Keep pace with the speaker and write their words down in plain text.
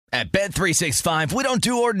At Bet365, we don't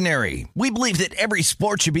do ordinary. We believe that every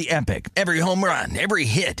sport should be epic. Every home run, every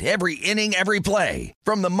hit, every inning, every play.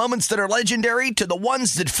 From the moments that are legendary to the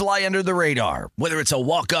ones that fly under the radar. Whether it's a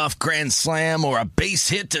walk-off grand slam or a base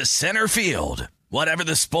hit to center field. Whatever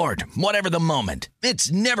the sport, whatever the moment.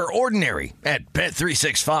 It's never ordinary at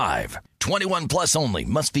Bet365. 21 plus only.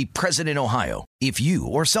 Must be present in Ohio. If you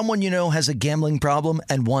or someone you know has a gambling problem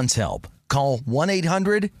and wants help, call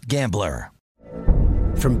 1-800-GAMBLER.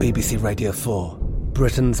 From BBC Radio 4,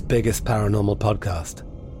 Britain's biggest paranormal podcast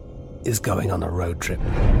is going on a road trip.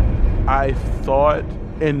 I thought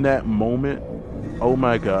in that moment, oh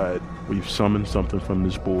my God, we've summoned something from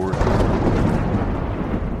this board.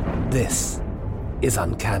 This is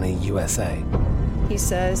Uncanny USA. He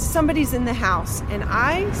says, somebody's in the house, and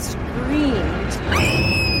I screamed.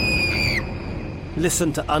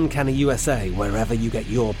 Listen to Uncanny USA wherever you get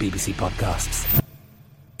your BBC podcasts,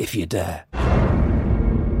 if you dare.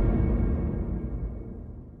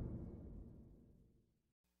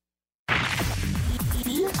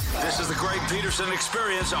 This is the Greg Peterson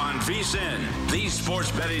Experience on VSiN, the Sports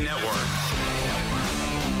Betting Network.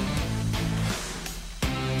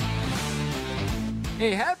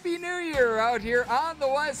 Hey, Happy New Year out here on the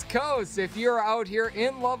West Coast. If you're out here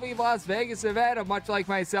in lovely Las Vegas, Nevada, much like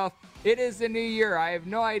myself, it is the new year. I have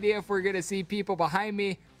no idea if we're going to see people behind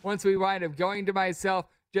me once we wind up going to myself,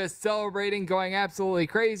 just celebrating, going absolutely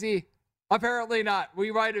crazy. Apparently not.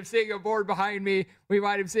 We might have seen a board behind me. We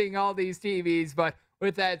might have seen all these TVs, but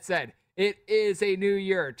with that said, it is a new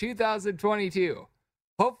year, 2022.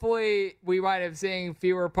 Hopefully, we might have seen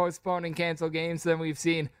fewer postponed and canceled games than we've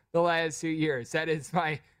seen the last 2 years. That is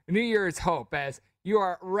my New Year's hope, as you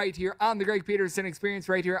are right here on the Greg Peterson Experience,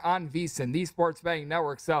 right here on VSiN, the Sports Betting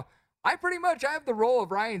Network. So I have the role of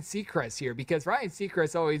Ryan Seacrest here, because Ryan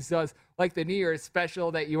Seacrest always does like the New Year's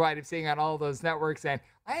special that you might have seen on all those networks, and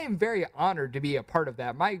I am very honored to be a part of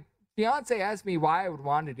that. My fiance asked me why I would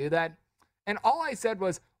want to do that, and all I said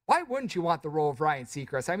was, why wouldn't you want the role of Ryan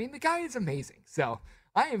Seacrest? I mean, the guy is amazing. So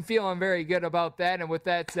I am feeling very good about that. And with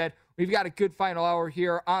that said, we've got a good final hour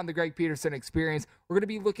here on the Greg Peterson Experience. We're going to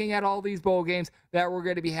be looking at all these bowl games that we're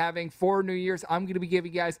going to be having for New Year's. I'm going to be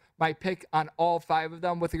giving you guys my pick on all 5 of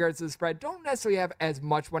them with regards to the spread. Don't necessarily have as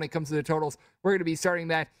much when it comes to the totals. We're going to be starting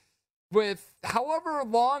that with however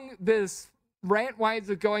long this rant winds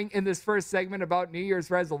up going in this first segment about New Year's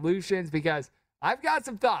resolutions, because I've got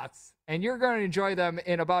some thoughts and you're going to enjoy them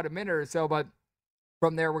in about a minute or so. But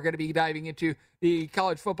from there, we're going to be diving into the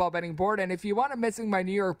college football betting board. And if you want to missing my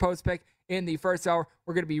New York Post pick in the first hour,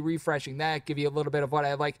 we're going to be refreshing that, give you a little bit of what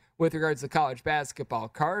I like with regards to college basketball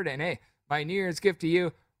card. And hey, my New Year's gift to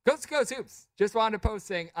you, Coast to Coast Hoops. Just wanted to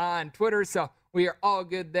posting on Twitter, so we are all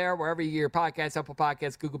good there. Wherever you get your podcasts, Apple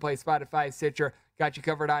Podcasts, Google Play, Spotify, Stitcher, got you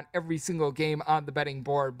covered on every single game on the betting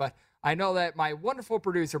board. But I know that my wonderful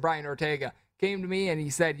producer, Brian Ortega, came to me and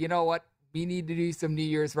he said, you know what? We need to do some New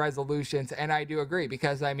Year's resolutions. And I do agree,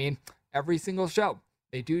 because, I mean, every single show,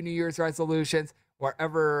 they do New Year's resolutions.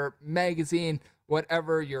 Wherever magazine,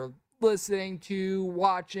 whatever you're listening to,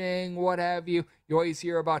 watching, what have you, you always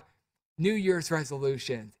hear about New Year's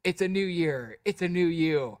resolutions. It's a new year. It's a new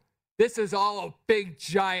you. This is all a big,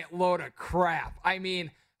 giant load of crap. I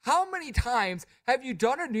mean, how many times have you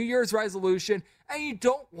done a New Year's resolution and you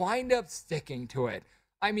don't wind up sticking to it?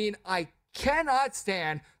 I mean, I cannot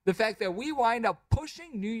stand the fact that we wind up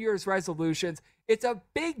pushing New Year's resolutions. It's a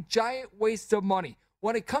big, giant waste of money.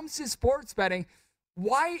 When it comes to sports betting,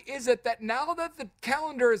 why is it that now that the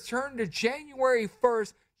calendar has turned to January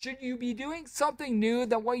 1st, should you be doing something new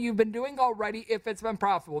than what you've been doing already if it's been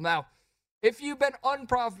profitable? Now, if you've been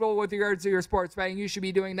unprofitable with regards to your sports betting, you should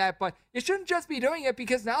be doing that, but you shouldn't just be doing it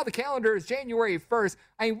because now the calendar is January 1st.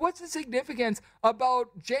 I mean, what's the significance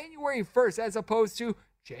about January 1st as opposed to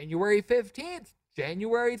January 15th,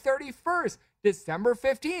 January 31st, December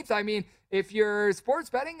 15th? I mean, if you're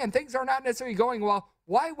sports betting and things are not necessarily going well,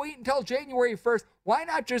 why wait until January 1st? Why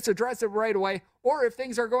not just address it right away? Or if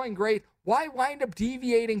things are going great, why wind up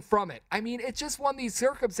deviating from it? I mean, it's just one of these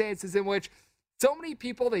circumstances in which so many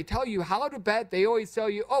people, they tell you how to bet. They always tell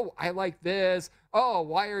you, oh, I like this. Oh,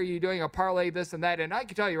 why are you doing a parlay, this and that? And I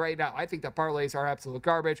can tell you right now, I think that parlays are absolute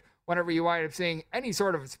garbage. Whenever you wind up seeing any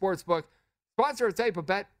sort of a sports book sponsor a type of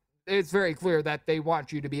bet, it's very clear that they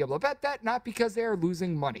want you to be able to bet that, not because they are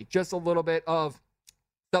losing money. Just a little bit of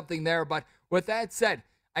something there. But with that said,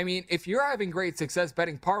 I mean, if you're having great success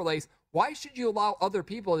betting parlays, why should you allow other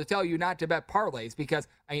people to tell you not to bet parlays? Because,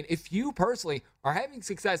 I mean, if you personally are having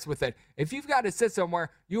success with it, if you've got a system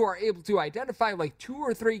where you are able to identify like 2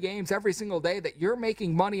 or 3 games every single day that you're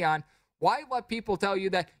making money on, why let people tell you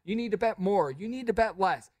that you need to bet more, you need to bet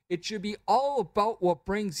less? It should be all about what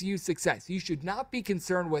brings you success. You should not be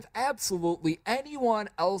concerned with absolutely anyone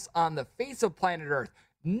else on the face of planet Earth.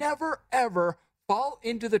 Never, ever fall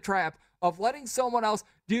into the trap of letting someone else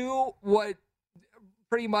do what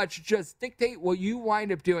pretty much just dictate what you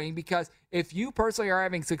wind up doing, because if you personally are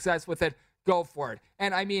having success with it, go for it.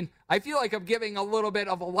 And I mean, I feel like I'm giving a little bit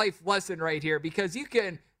of a life lesson right here, because you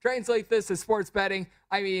can translate this to sports betting.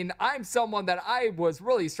 I mean, I'm someone that I was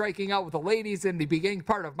really striking out with the ladies in the beginning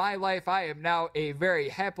part of my life. I am now a very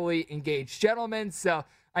happily engaged gentleman. So,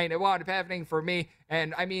 I mean, it wound up happening for me.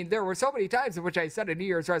 And I mean, there were so many times in which I set a New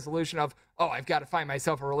Year's resolution of, oh, I've got to find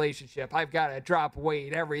myself a relationship. I've got to drop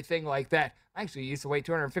weight, everything like that. I actually used to weigh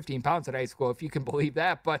 215 pounds in high school, if you can believe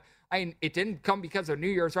that. But I mean, it didn't come because of New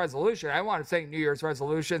Year's resolution. I wound up saying New Year's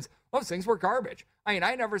resolutions. Those things were garbage. I mean,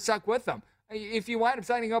 I never stuck with them. If you wind up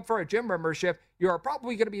signing up for a gym membership, you're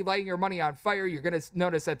probably going to be lighting your money on fire. You're going to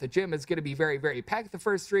notice that the gym is going to be very, very packed the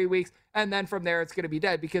first 3 weeks. And then from there, it's going to be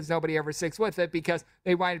dead because nobody ever sticks with it, because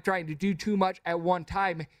they wind up trying to do too much at one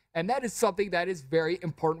time. And that is something that is very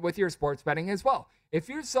important with your sports betting as well. If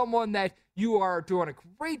you're someone that you are doing a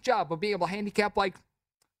great job of being able to handicap, like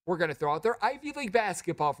we're going to throw out there Ivy League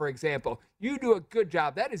basketball, for example. You do a good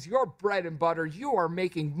job. That is your bread and butter. You are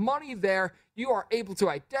making money there. You are able to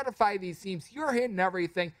identify these teams. You're hitting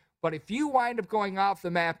everything. But if you wind up going off the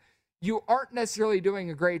map, you aren't necessarily doing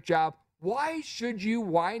a great job. Why should you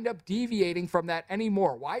wind up deviating from that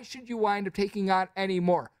anymore? Why should you wind up taking on any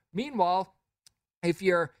more? Meanwhile, if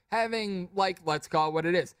you're having, like, let's call it what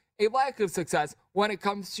it is, a lack of success when it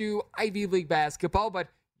comes to Ivy League basketball, but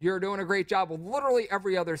you're doing a great job with literally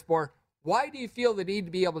every other sport, why do you feel the need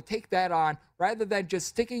to be able to take that on rather than just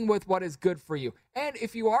sticking with what is good for you? And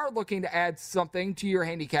if you are looking to add something to your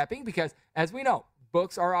handicapping, because as we know,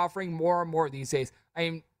 books are offering more and more these days. I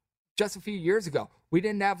mean, just a few years ago, we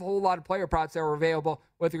didn't have a whole lot of player props that were available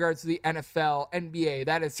with regards to the NFL, NBA.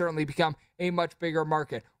 That has certainly become a much bigger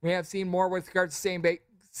market. We have seen more with regards to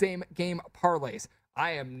same game parlays.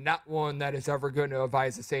 I am not one that is ever going to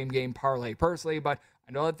advise the same game parlay personally, but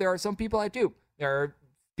I know that there are some people that do. There are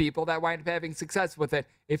people that wind up having success with it.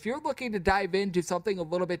 If you're looking to dive into something a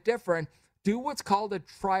little bit different, do what's called a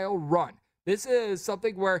trial run. This is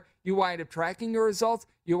something where you wind up tracking your results.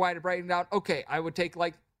 You wind up writing down, okay, I would take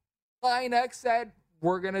like line X said,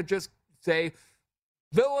 we're going to just say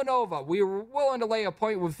Villanova. We were willing to lay a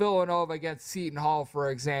point with Villanova against Seton Hall, for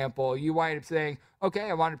example. You wind up saying, okay,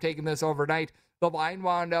 I wound up taking this overnight. The line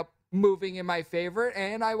wound up moving in my favor,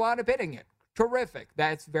 and I wound up hitting it. Terrific.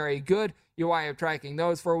 That's very good. You wind up tracking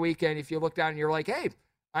those for a weekend. If you look down and you're like, hey,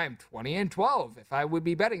 I'm 20-12. If I would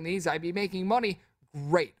be betting these, I'd be making money.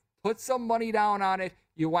 Great. Put some money down on it.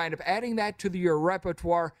 You wind up adding that to your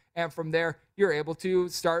repertoire, and from there, you're able to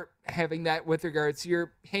start having that with regards to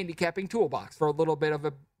your handicapping toolbox, for a little bit of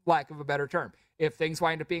a lack of a better term. If things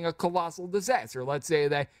wind up being a colossal disaster, let's say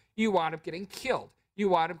that you wind up getting killed, you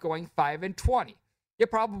wind up going 5-20. You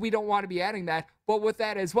probably don't want to be adding that, but with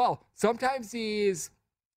that as well, sometimes these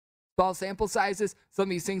small sample sizes, some of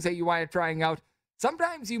these things that you wind up trying out,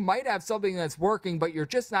 sometimes you might have something that's working, but you're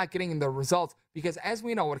just not getting the results, because as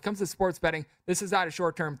we know, when it comes to sports betting, this is not a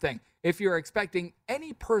short-term thing. If you're expecting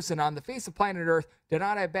any person on the face of planet Earth to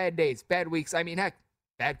not have bad days, bad weeks, I mean, heck,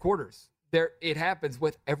 bad quarters, it happens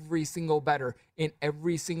with every single bettor in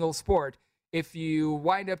every single sport. If you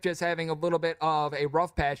wind up just having a little bit of a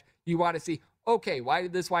rough patch, you want to see, okay, why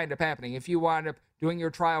did this wind up happening? If you wind up doing your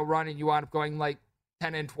trial run and you wind up going like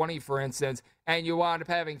 10-20, for instance, and you wind up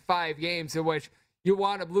having 5 games in which you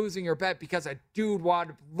wound up losing your bet because a dude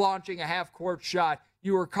wound up launching a half-court shot.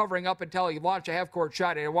 You were covering up until he launched a half-court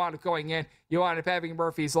shot and it wound up going in. You wound up having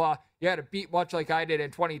Murphy's Law. You had to beat much like I did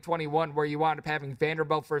in 2021, where you wound up having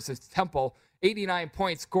Vanderbilt versus Temple. 89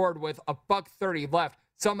 points scored with $1:30 left.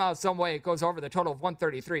 Somehow, some way, it goes over the total of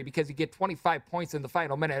 133 because you get 25 points in the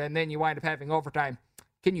final minute, and then you wind up having overtime.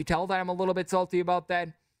 Can you tell that I'm a little bit salty about that?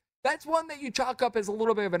 That's one that you chalk up as a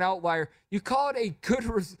little bit of an outlier. You call it a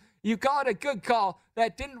good call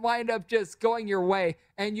that didn't wind up just going your way,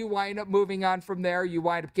 and you wind up moving on from there. You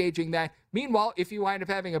wind up gauging that. Meanwhile, if you wind up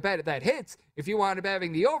having a bet that hits, if you wind up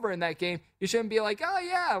having the over in that game, you shouldn't be like, oh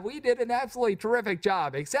yeah, we did an absolutely terrific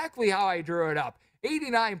job. Exactly how I drew it up.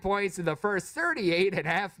 89 points in the first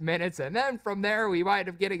 38.5 minutes, and then from there, we wind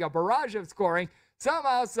up getting a barrage of scoring.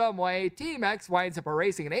 Somehow, some way, Team X winds up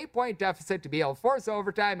erasing an 8-point deficit to be able to force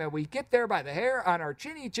overtime, and we get there by the hair on our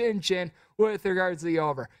chinny chin with regards to the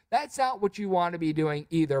over. That's not what you want to be doing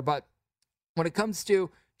either, but when it comes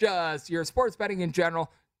to just your sports betting in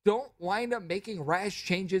general, don't wind up making rash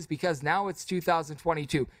changes because now it's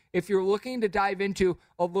 2022. If you're looking to dive into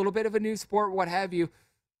a little bit of a new sport, what have you,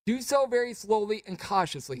 do so very slowly and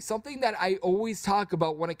cautiously. Something that I always talk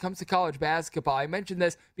about when it comes to college basketball. I mentioned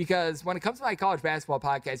this because when it comes to my college basketball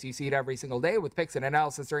podcast, you see it every single day with picks and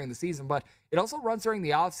analysis during the season, but it also runs during the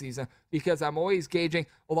offseason because I'm always gauging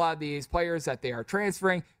a lot of these players that they are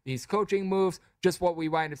transferring, these coaching moves, just what we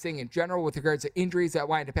wind up seeing in general with regards to injuries that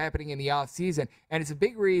wind up happening in the offseason. And it's a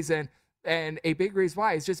big reason, and a big reason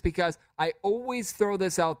why is just because I always throw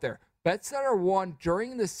this out there. Bets that are won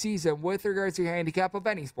during the season with regards to your handicap of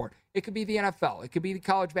any sport. It could be the NFL. It could be the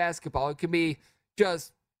college basketball. It could be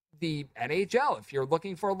just the NHL. If you're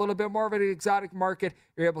looking for a little bit more of an exotic market,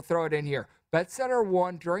 you're able to throw it in here. Bets that are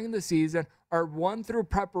won during the season are won through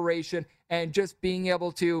preparation and just being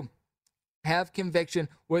able to have conviction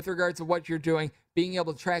with regards to what you're doing, being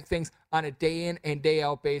able to track things on a day in and day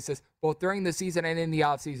out basis, both during the season and in the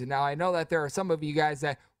off season. Now, I know that there are some of you guys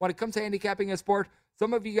that when it comes to handicapping a sport,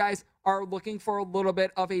 some of you guys are looking for a little bit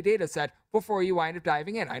of a data set before you wind up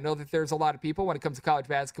diving in. I know that there's a lot of people when it comes to college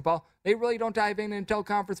basketball, they really don't dive in until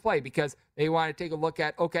conference play because they want to take a look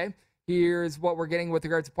at, okay, here's what we're getting with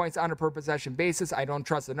regards to points on a per possession basis. I don't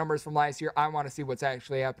trust the numbers from last year. I want to see what's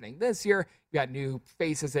actually happening this year. You got new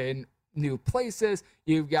faces in new places.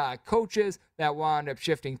 You've got coaches that wind up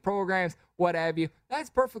shifting programs, what have you. That's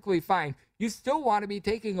perfectly fine. You still want to be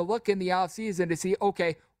taking a look in the offseason to see,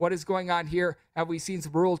 okay, what is going on here? Have we seen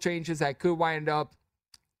some rule changes that could wind up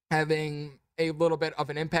having a little bit of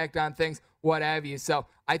an impact on things, what have you? So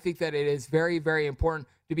I think that it is very, very important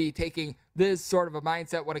to be taking this sort of a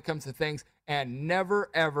mindset when it comes to things and never,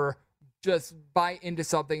 ever just buy into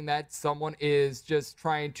something that someone is just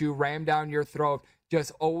trying to ram down your throat.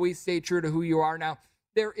 Just always stay true to who you are. Now,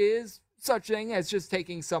 there is such thing as just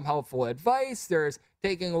taking some helpful advice. There's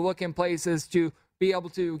taking a look in places to be able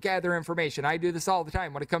to gather information. I do this all the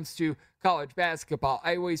time when it comes to college basketball.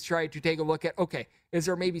 I always try to take a look at, okay, is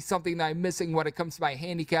there maybe something that I'm missing when it comes to my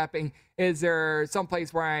handicapping? Is there some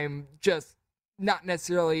place where I'm just not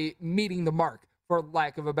necessarily meeting the mark, for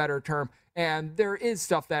lack of a better term? And there is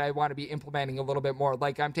stuff that I want to be implementing a little bit more.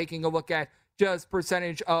 Like I'm taking a look at just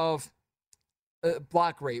percentage of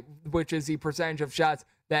block rate, which is the percentage of shots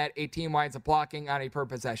that a team winds up blocking on a per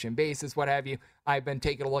possession basis, what have you. I've been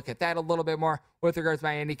taking a look at that a little bit more with regards to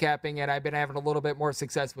my handicapping, and I've been having a little bit more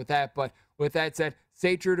success with that. But with that said,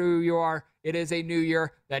 stay true to who you are. It is a new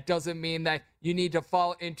year. That doesn't mean that you need to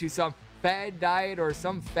fall into some fad diet or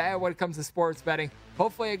some fad when it comes to sports betting.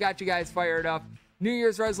 Hopefully I got you guys fired up. New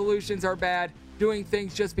Year's resolutions are bad. Doing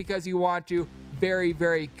things just because you want to, very,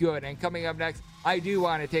 very good. And coming up next, I do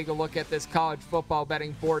want to take a look at this college football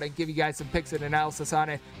betting board and give you guys some picks and analysis on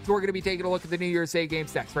it. So we're going to be taking a look at the New Year's Day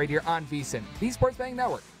games next, right here on VSiN, the Sports Betting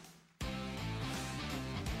Network.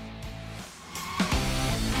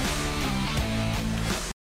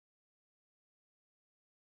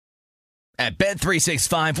 At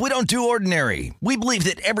Bet365, we don't do ordinary. We believe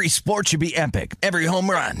that every sport should be epic. Every home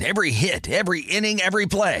run, every hit, every inning, every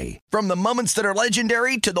play. From the moments that are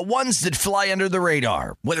legendary to the ones that fly under the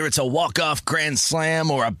radar. Whether it's a walk-off grand slam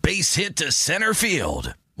or a base hit to center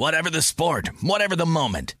field. Whatever the sport, whatever the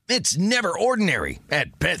moment. It's never ordinary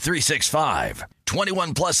at Bet365.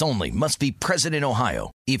 21 plus only. Must be present in Ohio.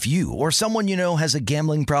 If you or someone you know has a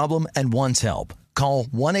gambling problem and wants help, call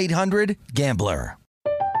 1-800-GAMBLER.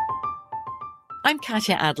 I'm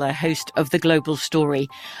Katya Adler, host of The Global Story.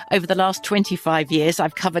 Over the last 25 years,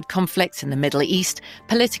 I've covered conflicts in the Middle East,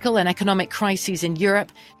 political and economic crises in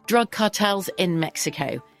Europe, drug cartels in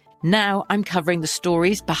Mexico. Now I'm covering the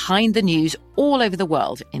stories behind the news all over the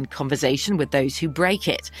world in conversation with those who break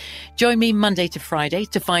it. Join me Monday to Friday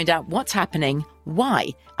to find out what's happening, why,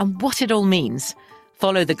 and what it all means.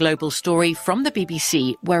 Follow The Global Story from the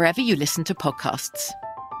BBC wherever you listen to podcasts.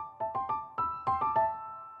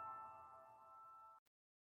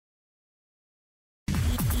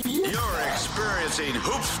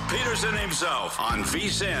 Hoops Peterson himself on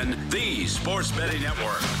VSiN, the Sports Betting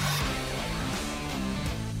Network.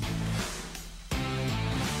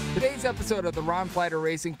 Today's episode of the Ron Flatter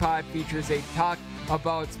Racing Pod features a talk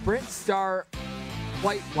about Sprint Star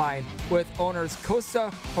Flightline with owners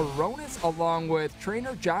Costa Horonis along with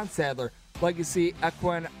trainer John Sadler. Legacy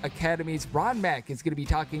Equine Academy's Ron Mack is going to be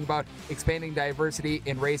talking about expanding diversity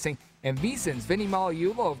in racing. And VSiN's Vinny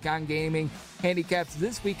Magliulo of Gone Gaming handicaps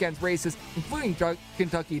this weekend's races, including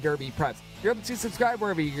Kentucky Derby preps. You're able to subscribe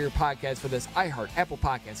wherever you get your podcast for this: iHeart, Apple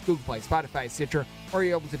Podcasts, Google Play, Spotify, Stitcher, or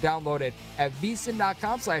you're able to download it at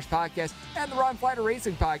vsin.com/podcast. And the Ron Flatter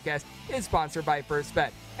Racing Podcast is sponsored by First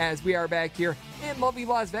Bet. As we are back here in lovely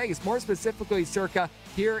Las Vegas, more specifically circa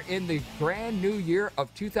here in the brand new year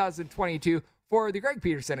of 2022 for the Greg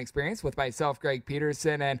Peterson Experience with myself, Greg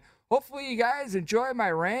Peterson, and hopefully you guys enjoy my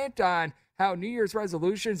rant on how New Year's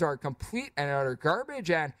resolutions are complete and utter garbage,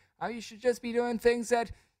 and how you should just be doing things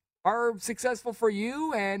that are successful for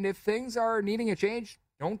you. And if things are needing a change,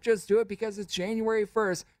 don't just do it because it's January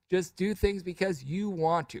 1st. Just do things because you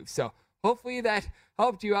want to. So hopefully that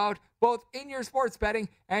helped you out both in your sports betting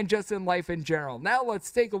and just in life in general. Now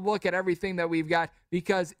let's take a look at everything that we've got,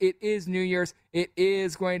 because it is New Year's. It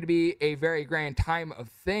is going to be a very grand time of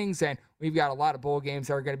things, and we've got a lot of bowl games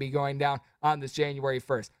that are going to be going down on this January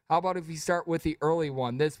 1st. How about if you start with the early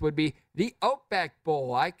one? This would be the Outback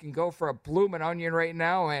Bowl. I can go for a bloomin' onion right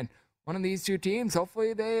now, and one of these two teams,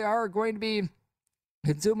 hopefully they are going to be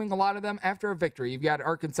consuming a lot of them after a victory. You've got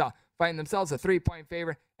Arkansas finding themselves a 3-point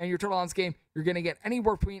favorite, and your total on this game, you're going to get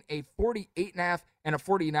anywhere between a 48.5 and a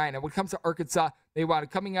 49. And when it comes to Arkansas, they wound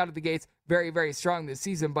up coming out of the gates very, very strong this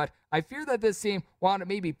season, but I fear that this team wound up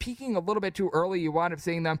maybe peaking a little bit too early. You wound up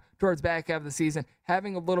seeing them towards back half of the season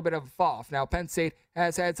having a little bit of a fall off. Now, Penn State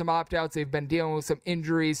has had some opt-outs. They've been dealing with some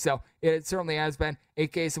injuries, so it certainly has been a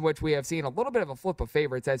case in which we have seen a little bit of a flip of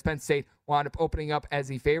favorites as Penn State wound up opening up as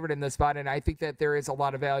the favorite in this spot, and I think that there is a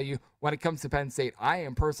lot of value when it comes to Penn State. I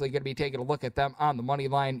am personally going to be taking a look at them on the money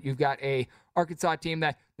line. You've got a Arkansas team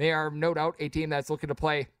that they are no doubt a team that's looking to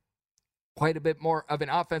play quite a bit more of an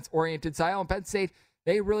offense-oriented style, and Penn State,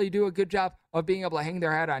 they really do a good job of being able to hang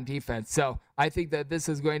their hat on defense. So I think that this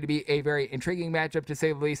is going to be a very intriguing matchup, to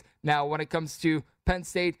say the least. Now, when it comes to Penn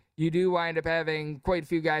State, you do wind up having quite a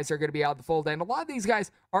few guys that are going to be out the fold, and a lot of these guys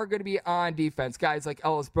are going to be on defense. Guys like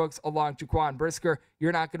Ellis Brooks along Jaquan Brisker,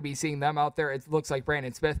 you're not going to be seeing them out there. It looks like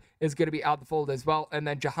Brandon Smith is going to be out the fold as well. And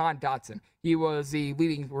then Jahan Dotson, he was the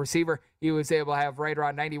leading receiver. He was able to have right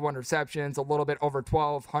around 91 receptions, a little bit over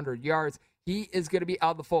 1,200 yards. He is going to be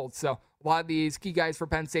out of the fold. So a lot of these key guys for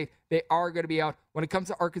Penn State, they are going to be out. When it comes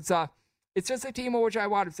to Arkansas, it's just a team of which I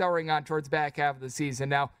wound up souring on towards the back half of the season.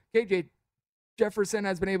 Now, KJ Jefferson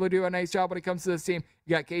has been able to do a nice job when it comes to this team.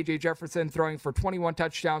 You got KJ Jefferson throwing for 21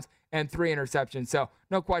 touchdowns and 3 interceptions. So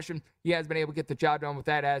no question, he has been able to get the job done with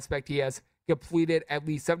that aspect. He has completed at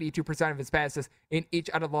least 72% of his passes in each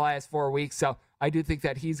out of the last 4 weeks. So I do think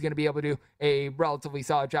that he's going to be able to do a relatively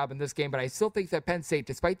solid job in this game. But I still think that Penn State,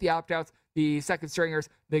 despite the opt-outs, the second stringers,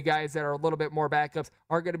 the guys that are a little bit more backups,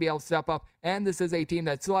 are going to be able to step up. And this is a team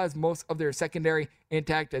that still has most of their secondary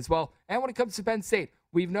intact as well. And when it comes to Penn State,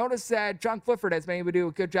 we've noticed that John Clifford has been able to do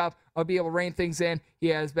a good job of being able to rein things in. He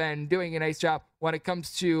has been doing a nice job when it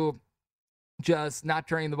comes to just not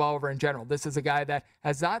turning the ball over in general. This is a guy that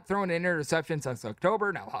has not thrown an interception since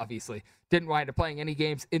October. Now, obviously, didn't wind up playing any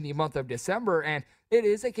games in the month of December, and it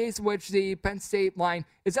is a case in which the Penn State line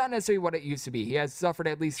is not necessarily what it used to be. He has suffered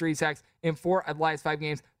at least 3 sacks in 4 of the last 5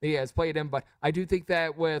 games that he has played in, but I do think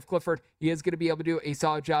that with Clifford, he is going to be able to do a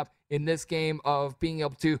solid job in this game of being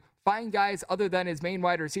able to find guys other than his main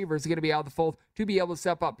wide receivers going to be out of the fold to be able to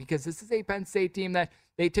step up, because this is a Penn State team that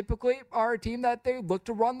they typically are a team that they look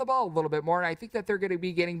to run the ball a little bit more, and I think that they're going to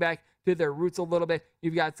be getting back to their roots a little bit.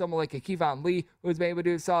 You've got someone like a Kevon Lee who's been able to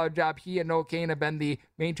do a solid job. He and Noah Kane have been the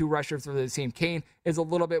main 2 rushers for this team. Kane is a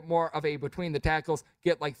little bit more of a between the tackles,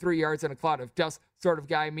 get like 3 yards in a cloud of dust sort of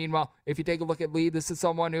guy. Meanwhile, if you take a look at Lee, this is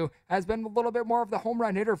someone who has been a little bit more of the home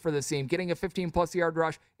run hitter for this team, getting a 15-plus yard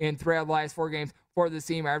rush in 3 out of the last 4 games for this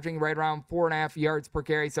team, averaging right around 4.5 yards per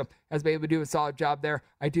carry. So has been able to do a solid job there.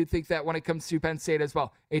 I do think that when it comes to Penn State as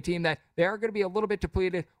well, a team that they are going to be a little bit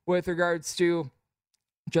depleted with regards to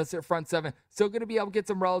just their front 7, still going to be able to get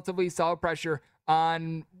some relatively solid pressure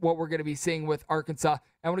on what we're going to be seeing with Arkansas.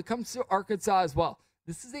 And when it comes to Arkansas as well,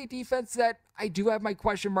 this is a defense that I do have my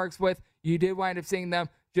question marks with. You did wind up seeing them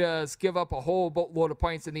just give up a whole boatload of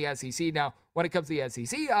points in the SEC. Now, when it comes to the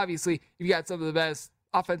SEC, obviously, you've got some of the best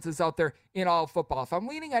offenses out there in all of football. If I'm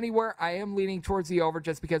leaning anywhere, I am leaning towards the over,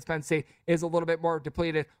 just because Penn State is a little bit more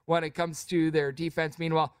depleted when it comes to their defense.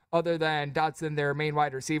 Meanwhile, other than Dotson, their main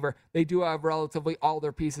wide receiver, they do have relatively all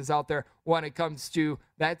their pieces out there when it comes to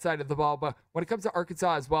that side of the ball. But when it comes to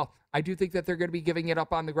Arkansas as well, I do think that they're going to be giving it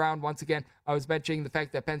up on the ground. Once again, I was mentioning the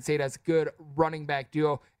fact that Penn State has a good running back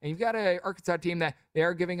duo, and you've got an Arkansas team that they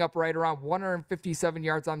are giving up right around 157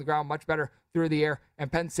 yards on the ground, much better through the air. And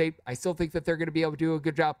Penn State, I still think that they're going to be able to do a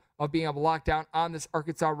good job of being able to lock down on this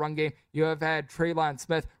Arkansas run game. You have had Traylon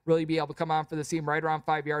Smith really be able to come on for the team right around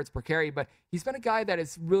 5 yards per carry, but he's been a guy that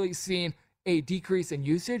has really seen a decrease in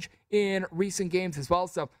usage in recent games as well.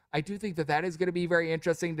 So I do think that that is going to be very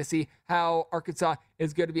interesting to see how Arkansas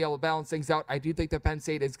is going to be able to balance things out. I do think that Penn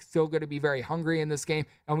State is still going to be very hungry in this game.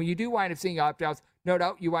 And when you do wind up seeing opt-outs, no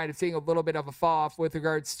doubt you wind up seeing a little bit of a fall off with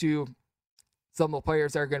regards to some of the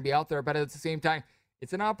players that are going to be out there. But at the same time,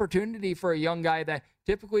 it's an opportunity for a young guy that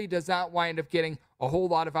typically does not wind up getting a whole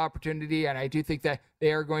lot of opportunity. And I do think that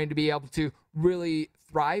they are going to be able to really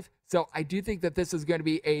thrive So I do think that this is going to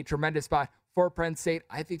be a tremendous spot for Penn State.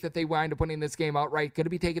 I think that they wind up winning this game outright. Going to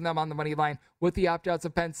be taking them on the money line with the opt-outs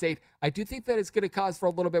of Penn State. I do think that it's going to cause for a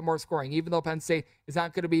little bit more scoring, even though Penn State is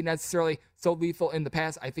not going to be necessarily so lethal in the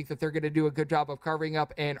pass. I think that they're going to do a good job of carving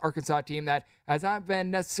up an Arkansas team that has not been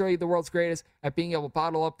necessarily the world's greatest at being able to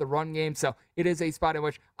bottle up the run game. So it is a spot in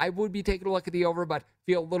which I would be taking a look at the over, but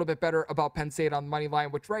feel a little bit better about Penn State on the money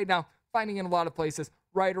line, which right now, finding in a lot of places,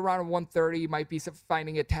 right around 130, might be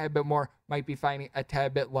finding a tad bit more, might be finding a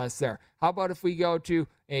tad bit less there. How about if we go to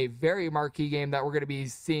a very marquee game that we're going to be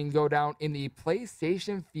seeing go down in the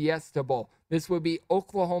PlayStation Fiesta Bowl? This would be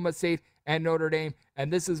Oklahoma State and Notre Dame,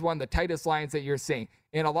 and this is one of the tightest lines that you're seeing.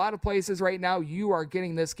 In a lot of places right now, you are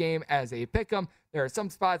getting this game as a pick'em. There are some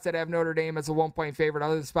spots that have Notre Dame as a 1-point favorite,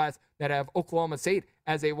 other spots that have Oklahoma State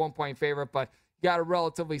as a 1-point favorite, but you got a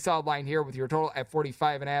relatively solid line here with your total at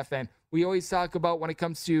 45.5. And we always talk about, when it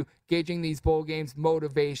comes to gauging these bowl games,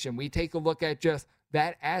 motivation. We take a look at just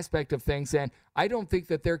that aspect of things, and I don't think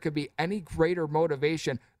that there could be any greater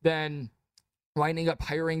motivation than winding up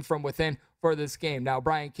hiring from within for this game. Now,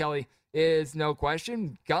 Brian Kelly is no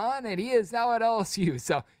question gone, and he is now at LSU.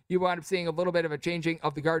 So you wind up seeing a little bit of a changing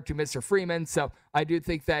of the guard to Mr. Freeman. So I do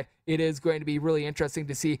think that it is going to be really interesting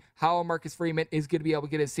to see how Marcus Freeman is going to be able to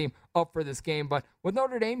get his team up for this game. But with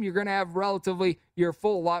Notre Dame, you're going to have relatively your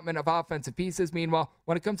full allotment of offensive pieces. Meanwhile,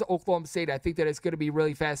 when it comes to Oklahoma State, I think that it's going to be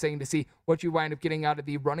really fascinating to see what you wind up getting out of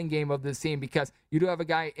the running game of this team, because you do have a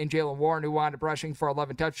guy in Jaylen Warren who wound up rushing for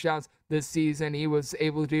 11 touchdowns this season. He was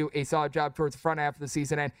able to do a solid job towards the front half of the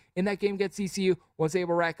season, and in that game against ECU was able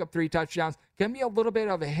to rack up 3 touchdowns. Can be a little bit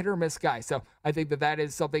of a hit or miss guy. So I think that that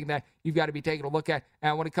is something that you've got to be taking a look at.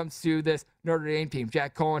 And when it comes to this Notre Dame team,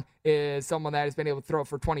 Jack Cohen is someone that has been able to throw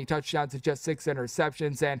for 20 touchdowns and just 6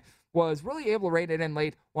 interceptions, and was really able to rein it in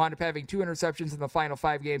late, wound up having 2 interceptions in the final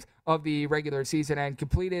 5 games of the regular season, and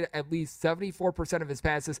completed at least 74% of his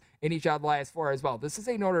passes in each of the last 4 as well. This is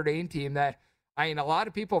a Notre Dame team that, a lot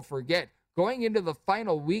of people forget, going into the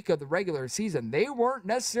final week of the regular season, they weren't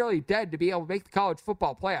necessarily dead to be able to make the college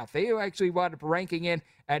football playoff. They actually wound up ranking in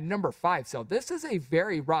at number 5. So this is a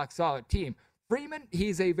very rock-solid team. Freeman,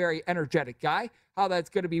 he's a very energetic guy. How that's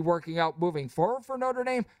going to be working out moving forward for Notre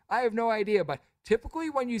Dame, I have no idea. But typically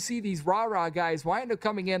when you see these rah-rah guys wind up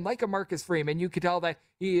coming in like a Marcus Freeman, you can tell that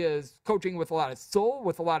he is coaching with a lot of soul,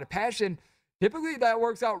 with a lot of passion. Typically that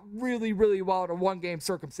works out really, really well in a one-game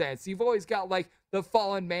circumstance. You've always got like the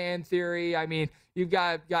fallen man theory. You've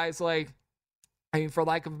got guys like, for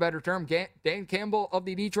lack of a better term, Dan Campbell of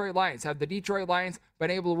the Detroit Lions. Have the Detroit Lions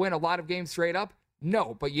been able to win a lot of games straight up?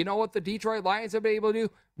 No, but you know what the Detroit Lions have been able to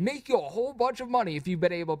do? Make you a whole bunch of money if you've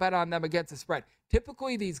been able to bet on them against the spread.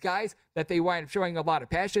 Typically, these guys that they wind up showing a lot of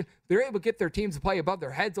passion, they're able to get their teams to play above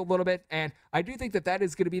their heads a little bit, and I do think that that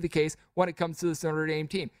is going to be the case when it comes to this Notre Dame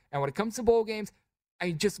team. And when it comes to bowl games,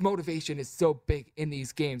 just motivation is so big in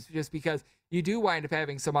these games, just because you do wind up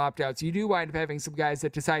having some opt-outs. You do wind up having some guys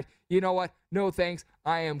that decide, you know what, no thanks,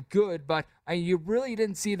 I am good. But you really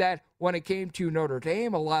didn't see that when it came to Notre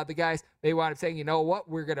Dame. A lot of the guys, they wound up saying, you know what,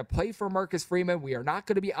 we're going to play for Marcus Freeman. We are not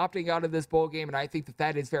going to be opting out of this bowl game, and I think that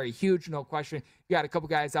that is very huge, no question. You got a couple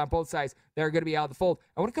guys on both sides that are going to be out of the fold.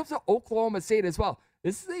 And when it comes to Oklahoma State as well,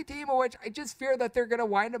 this is a team in which I just fear that they're going to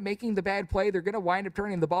wind up making the bad play. They're going to wind up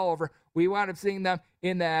turning the ball over. We wound up seeing them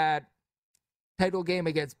in that title game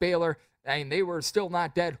against Baylor. They were still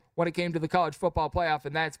not dead when it came to the college football playoff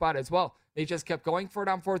in that spot as well. They just kept going for it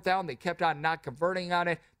on 4th down. They kept on not converting on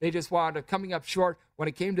it. They just wound up coming up short when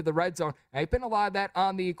it came to the red zone. And I pinned a lot of that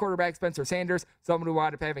on the quarterback, Spencer Sanders, someone who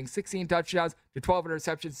wound up having 16 touchdowns to 12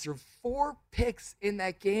 interceptions through 4 picks in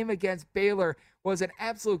that game against Baylor. Was an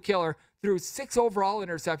absolute killer, through 6 overall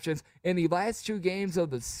interceptions in the last 2 games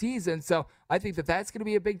of the season. So I think that that's going to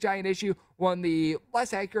be a big, giant issue. One of the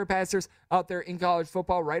less accurate passers out there in college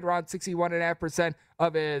football, right around 61.5%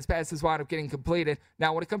 of his passes wound up getting completed.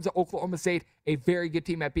 Now, when it comes to Oklahoma State, a very good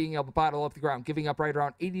team at being able to bottle up the ground, giving up right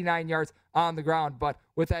around 89 yards on the ground. But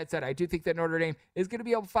with that said, I do think that Notre Dame is going to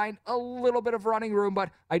be able to find a little bit of running room, but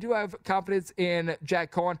I do have confidence in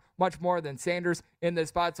Jack Cohen much more than Sanders in this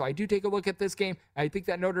spot. So I do take a look at this game. I think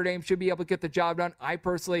that Notre Dame should be able to get the job done. I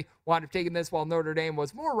personally wound up taking this while Notre Dame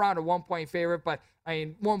was more around a 1-point favorite, but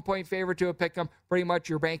 1-point favorite to a pick 'em. Pretty much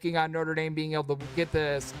you're banking on Notre Dame being able to get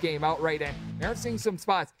this game outright, and they're seeing some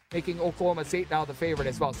spots making Oklahoma State now the favorite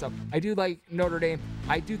as well. So I do like Notre Dame.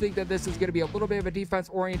 I do think that this is going to be a little bit of a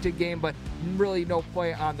defense-oriented game, but really no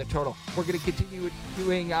play on the total. We're going to continue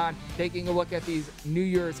doing on taking a look at these New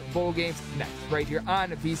Year's bowl games next, right here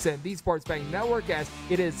on VSiN, the Sports Betting Network, as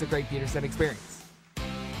it is the Greg Peterson Experience.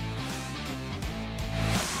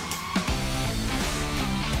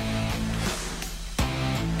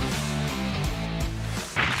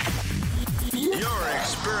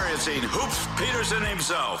 introducing Hoops Peterson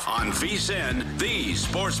himself on VSiN, the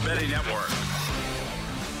Sports Betting Network.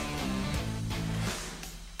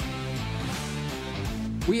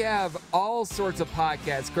 We have all sorts of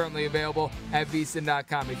podcasts currently available at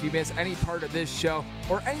vsin.com. If you miss any part of this show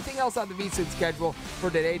or anything else on the VSiN schedule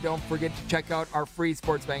for today, don't forget to check out our free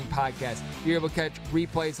sports betting podcast. You're able to catch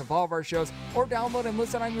replays of all of our shows or download and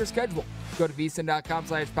listen on your schedule. Go to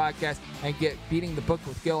vsin.com/podcast and get Beating the Book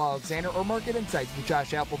with Gil Alexander or Market Insights with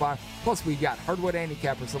Josh Applebaum. Plus, we got Hardwood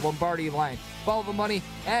Handicappers, the Lombardi Line, Follow the Money,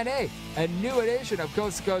 and a new edition of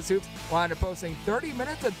Coast to Coast Hoops. Wound up posting 30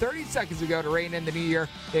 minutes and 30 seconds ago to reign in the new year.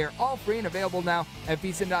 They are all free and available now at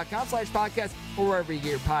vsin.com/podcast or wherever you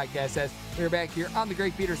get your podcast as. We're back here on the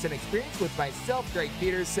Greg Peterson Experience with myself, Greg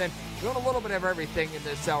Peterson, doing a little bit of everything in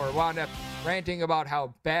this hour. Wound up ranting about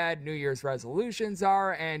how bad New Year's resolutions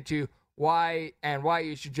are and why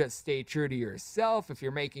you should just stay true to yourself. If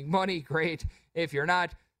you're making money, great. If you're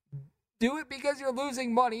not, do it because you're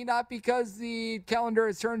losing money, not because the calendar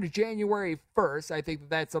has turned to January 1st. I think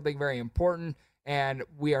that's something very important, and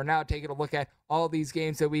we are now taking a look at all these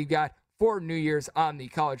games that we've got for New Year's on the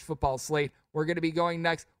college football slate. We're going to be going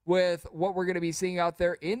next with what we're going to be seeing out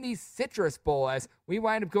there in the Citrus Bowl as we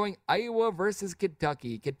wind up going Iowa versus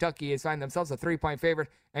Kentucky. Kentucky is finding themselves a 3-point favorite,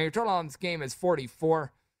 and your total on this game is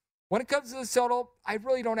 44. When it comes to the total, I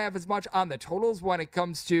really don't have as much on the totals when it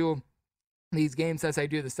comes to these games as I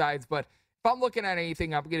do the sides, but if I'm looking at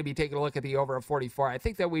anything, I'm going to be taking a look at the over of 44. I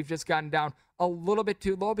think that we've just gotten down a little bit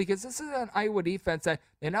too low because this is an Iowa defense that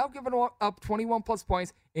they're now giving up 21 plus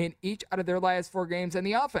points in each out of their last 4 games, and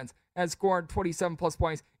the offense has scored 27 plus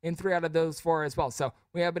points in 3 out of those 4 as well. So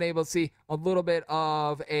we have been able to see a little bit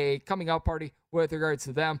of a coming out party with regards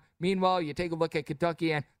to them. Meanwhile, you take a look at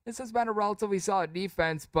Kentucky, and this has been a relatively solid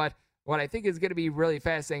defense, but what I think is going to be really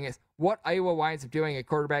fascinating is what Iowa winds up doing at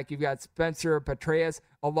quarterback. You've got Spencer Petras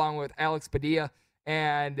along with Alex Padilla,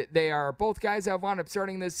 and they are both guys that have wound up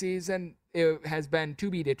starting this season. It has been to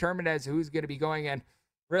be determined as to who's going to be going, and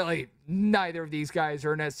really neither of these guys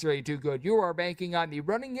are necessarily too good. You are banking on the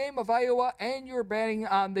running game of Iowa, and you're betting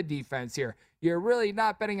on the defense here. You're really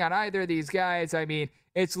not betting on either of these guys. I mean,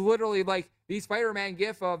 it's literally like the Spider-Man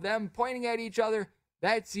gif of them pointing at each other.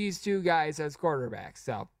 That's these two guys as quarterbacks.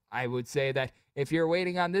 So I would say that if you're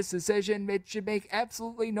waiting on this decision, it should make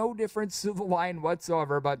absolutely no difference to the line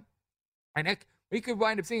whatsoever. But I think we could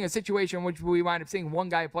wind up seeing a situation in which we wind up seeing one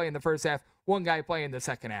guy play in the first half, one guy play in the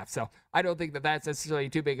second half. So I don't think that that's necessarily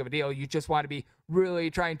too big of a deal. You just want to be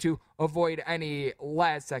really trying to avoid any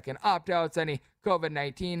last-second opt-outs, any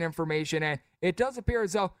COVID-19 information. And it does appear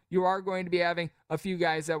as though you are going to be having a few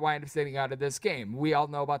guys that wind up sitting out of this game. We all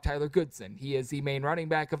know about Tyler Goodson. He is the main running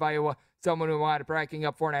back of Iowa, someone who wound up racking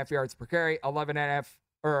up 4.5 yards per carry,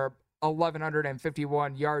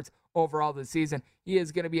 1,151 yards overall this season. He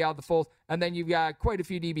is going to be out of the fold. And then you've got quite a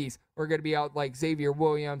few DBs who are going to be out, like Xavier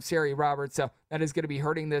Williams, Sari Roberts. So that is going to be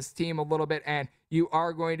hurting this team a little bit. And you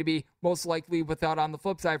are going to be most likely without, on the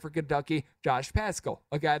flip side for Kentucky, Josh Paschal,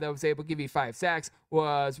 a guy that was able to give you 5 sacks,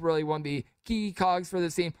 was really one of the key cogs for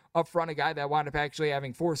this team up front, a guy that wound up actually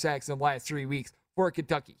having 4 sacks in the last 3 weeks for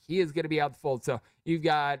Kentucky. He is going to be out of the fold. So you've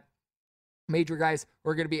got major guys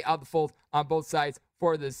who are going to be out of the fold on both sides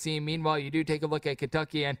for this team. Meanwhile, you do take a look at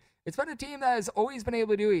Kentucky, and it's been a team that has always been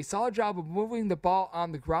able to do a solid job of moving the ball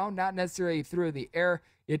on the ground, not necessarily through the air.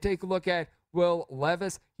 You take a look at Will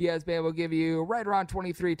Levis. He has been able to give you right around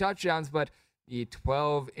 23 touchdowns, but the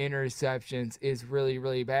 12 interceptions is really,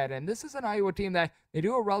 really bad. And this is an Iowa team that they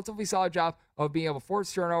do a relatively solid job of being able to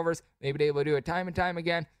force turnovers. They've been able to do it time and time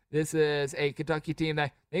again. This is a Kentucky team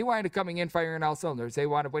that they wind up coming in firing all cylinders. They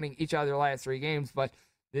wind up winning each of their last 3 games, but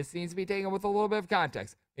this needs to be taken with a little bit of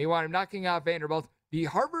context. They wind up knocking out Vanderbilt, the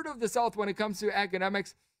Harvard of the South when it comes to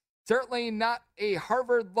academics. Certainly not a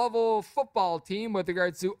Harvard-level football team with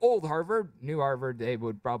regards to old Harvard. New Harvard, they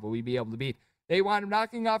would probably be able to beat. They wound up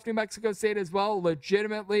knocking off New Mexico State as well.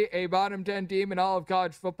 Legitimately a bottom 10 team in all of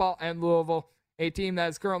college football, and Louisville, a team that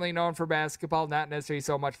is currently known for basketball, not necessarily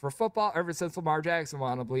so much for football, ever since Lamar Jackson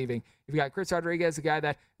wound up leaving. You've got Chris Rodriguez, a guy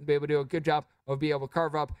that has been able to do a good job of being able to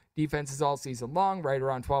carve up defenses all season long, right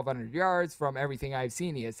around 1,200 yards. From everything I've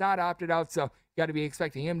seen, he has not opted out, so you got to be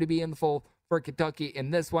expecting him to be in the fold for Kentucky in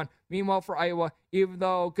this one. Meanwhile, for Iowa, even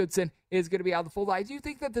though Goodson is going to be out of the fold, I do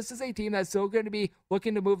think that this is a team that's still going to be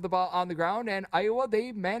looking to move the ball on the ground, and Iowa,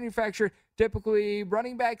 they manufacture typically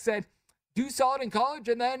running backs that do solid in college,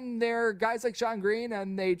 and then they're guys like Sean Green,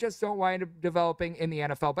 and they just don't wind up developing in the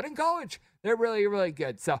NFL. But in college, they're really, really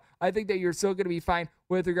good. So I think that you're still going to be fine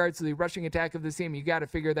with regards to the rushing attack of the team. You got to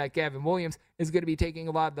figure that Gavin Williams is going to be taking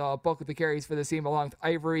a lot of the bulk of the carries for the team, along with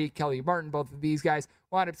Ivory, Kelly Martin. Both of these guys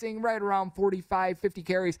wind up seeing right around 45, 50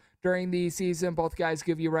 carries during the season. Both guys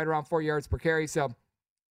give you right around 4 yards per carry. So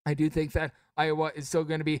I do think that Iowa is still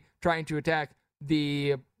going to be trying to attack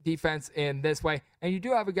the defense in this way. And you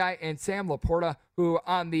do have a guy in Sam Laporta who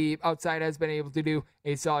on the outside has been able to do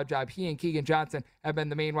a solid job. He and Keegan Johnson have been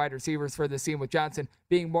the main wide receivers for this team, with Johnson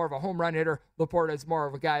being more of a home run hitter. Laporta is more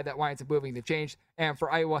of a guy that winds up moving the change. And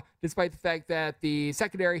for Iowa, despite the fact that the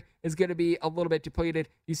secondary is going to be a little bit depleted,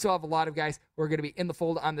 you still have a lot of guys who are going to be in the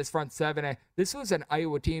fold on this front seven. And this was an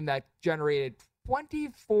Iowa team that generated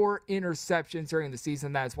 24 interceptions during the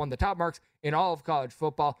season. That is one of the top marks in all of college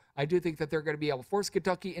football. I do think that they're going to be able to force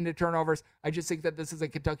Kentucky into turnovers. I just think that this is a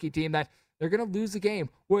Kentucky team that they're going to lose the game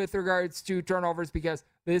with regards to turnovers, because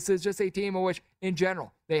this is just a team in which, in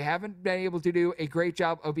general, they haven't been able to do a great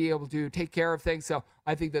job of being able to take care of things. So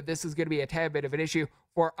I think that this is going to be a tad bit of an issue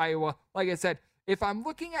for Iowa. Like I said, if I'm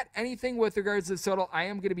looking at anything with regards to this total, I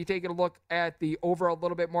am going to be taking a look at the over a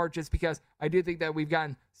little bit more, just because I do think that we've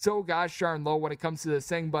gotten so gosh darn low when it comes to this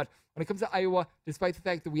thing. But when it comes to Iowa, despite the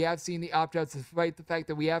fact that we have seen the opt-outs, despite the fact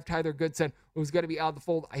that we have Tyler Goodson, who's going to be out of the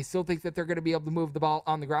fold, I still think that they're going to be able to move the ball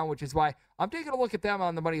on the ground, which is why I'm taking a look at them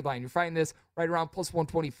on the money line. You're finding this right around plus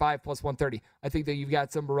 125, plus 130. I think that you've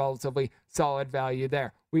got some relatively solid value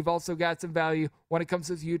there. We've also got some value when it comes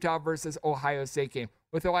to the Utah versus Ohio State game.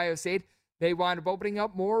 With Ohio State, they wound up opening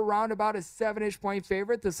up more around about a 7-ish point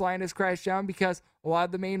favorite. This line has crashed down because a lot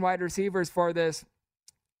of the main wide receivers for this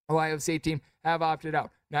Ohio State team have opted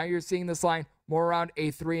out. Now you're seeing this line more around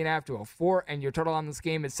a 3.5 to a 4, and your total on this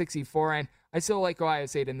game is 64. And I still like Ohio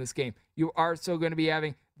State in this game. You are still going to be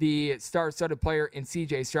having the star-studded player in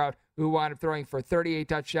C.J. Stroud, who wound up throwing for 38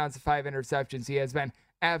 touchdowns and 5 interceptions. He has been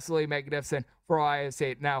absolutely magnificent for Ohio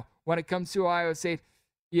State. Now, when it comes to Ohio State,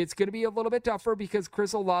 it's going to be a little bit tougher because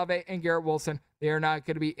Chris Olave and Garrett Wilson, they are not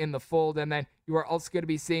going to be in the fold. And then you are also going to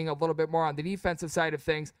be seeing a little bit more on the defensive side of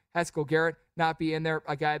things. Haskell Garrett not be in there,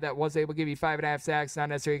 a guy that was able to give you 5.5 sacks, not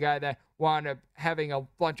necessarily a guy that wound up having a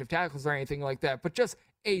bunch of tackles or anything like that, but just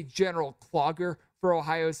a general clogger for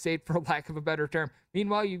Ohio State, for lack of a better term.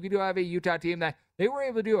 Meanwhile, you do have a Utah team that they were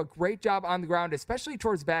able to do a great job on the ground, especially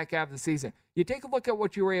towards the back half of the season. You take a look at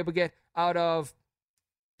what you were able to get out of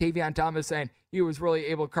Tavion Thomas, and he was really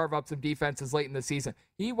able to carve up some defenses late in the season.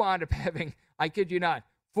 He wound up having, I kid you not,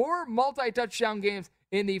 4 multi-touchdown games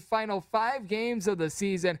in the final 5 games of the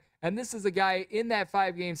season. And this is a guy in that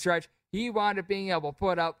 5-game stretch, he wound up being able to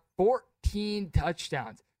put up 14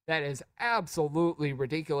 touchdowns. That is absolutely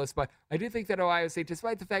ridiculous. But I do think that Ohio State,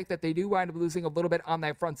 despite the fact that they do wind up losing a little bit on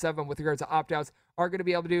that front seven with regards to opt-outs, are going to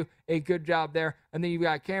be able to do a good job there. And then you've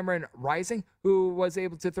got Cameron Rising, who was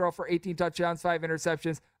able to throw for 18 touchdowns, 5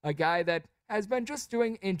 interceptions, a guy that has been just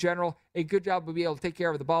doing, in general, a good job of being able to take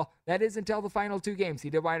care of the ball. That is until the final 2 games. He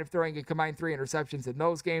did wind up throwing a combined 3 interceptions in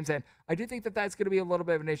those games, and I do think that that's going to be a little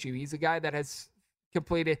bit of an issue. He's a guy that has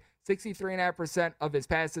completed 63.5% of his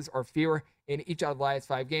passes or fewer in each of the last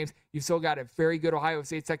 5 games. You've still got a very good Ohio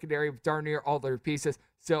State secondary with darn near all their pieces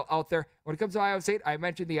still out there. When it comes to Ohio State, I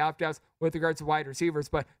mentioned the opt-outs with regards to wide receivers,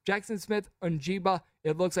 but Jackson Smith-Njigba,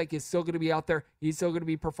 it looks like he's still going to be out there. He's still going to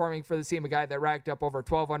be performing for the team, a guy that racked up over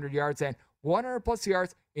 1,200 yards and 100-plus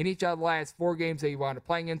yards in each of the last 4 games that he wound up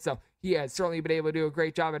playing in. So he has certainly been able to do a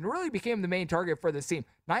great job and really became the main target for this team.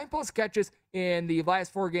 9-plus catches in the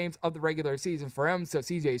last 4 games of the regular season for him. So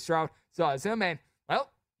C.J. Stroud saw as him, and, well,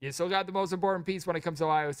 you still got the most important piece when it comes to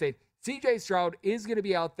Ohio State. C.J. Stroud is going to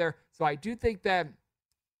be out there. So I do think that,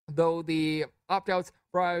 though the opt-outs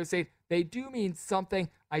for Ohio State, they do mean something,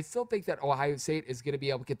 I still think that Ohio State is going to be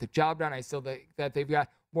able to get the job done. I still think that they've got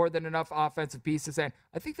more than enough offensive pieces, and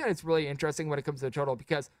I think that it's really interesting when it comes to the total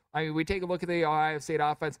because, I mean, we take a look at the Ohio State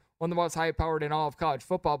offense, one of the most high-powered in all of college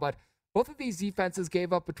football, but both of these defenses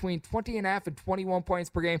gave up between 20.5 and 21 points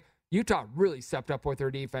per game. Utah really stepped up with their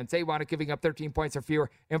defense. They wound up giving up 13 points or fewer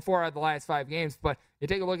in 4 out of the last 5 games, but you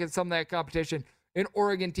take a look at some of that competition, an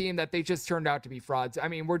Oregon team that they just turned out to be frauds. I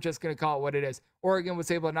mean, we're just going to call it what it is. Oregon was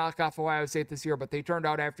able to knock off Ohio State this year, but they turned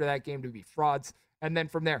out after that game to be frauds. And then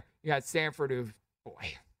from there, you got Stanford, who,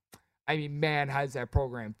 boy, I mean, man, has that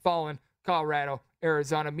program fallen. Colorado,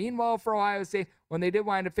 Arizona. Meanwhile, for Ohio State, when they did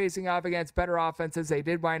wind up facing off against better offenses, they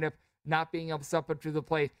did wind up not being able to step up to the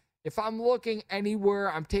plate. If I'm looking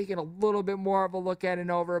anywhere, I'm taking a little bit more of a look at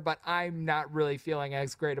an over, but I'm not really feeling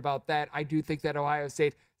as great about that. I do think that Ohio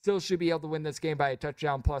State still should be able to win this game by a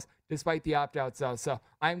touchdown plus, despite the opt-outs, though. So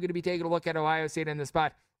I'm going to be taking a look at Ohio State in the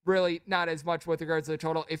spot. Really not as much with regards to the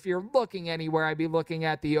total. If you're looking anywhere, I'd be looking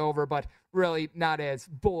at the over, but really not as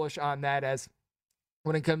bullish on that as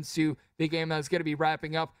when it comes to the game that's going to be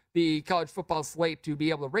wrapping up the college football slate to be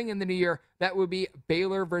able to ring in the new year, that would be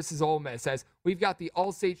Baylor versus Ole Miss, as we've got the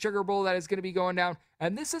All-State Sugar Bowl that is going to be going down.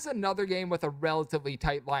 And this is another game with a relatively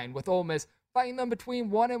tight line, with Ole Miss finding them between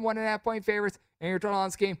 1 and 1.5 point favorites. And your total on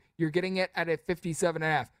this game, you're getting it at a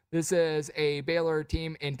 57.5. This is a Baylor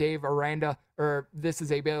team in Dave Aranda, or this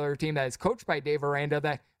is a Baylor team that is coached by Dave Aranda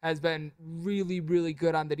that has been really, really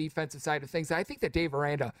good on the defensive side of things. I think that Dave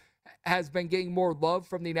Aranda has been getting more love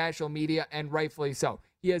from the national media, and rightfully so.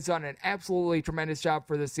 He has done an absolutely tremendous job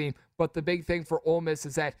for this team. But the big thing for Ole Miss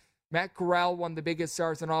is that Matt Corral, one of the biggest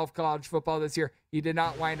stars in all of college football this year, he did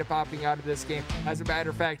not wind up opting out of this game. As a matter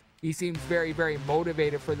of fact, he seems very, very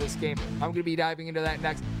motivated for this game. I'm going to be diving into that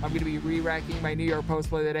next. I'm going to be re-racking my New York Post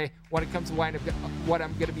play of the day when it comes to what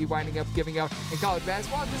I'm going to be winding up giving out in college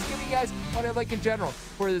basketball. I'm just giving you guys what I like in general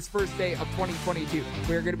for this first day of 2022.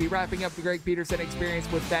 We're going to be wrapping up the Greg Peterson experience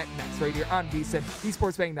with that next, right here on VSiN, the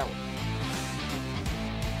Sports Betting Network.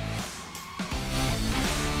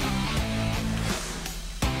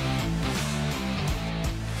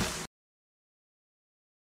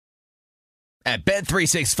 At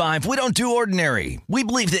Bet365, we don't do ordinary. We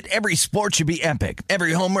believe that every sport should be epic.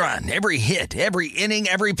 Every home run, every hit, every inning,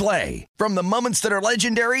 every play. From the moments that are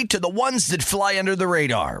legendary to the ones that fly under the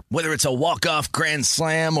radar. Whether it's a walk-off grand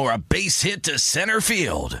slam or a base hit to center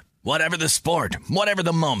field. Whatever the sport, whatever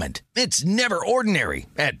the moment. It's never ordinary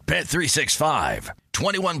at Bet365.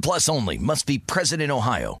 21 plus only. Must be present in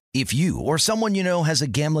Ohio. If you or someone you know has a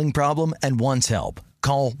gambling problem and wants help,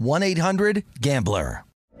 call 1-800-GAMBLER.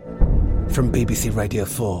 From BBC Radio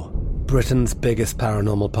 4, Britain's biggest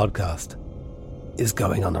paranormal podcast is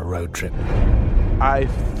going on a road trip. I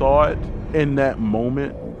thought in that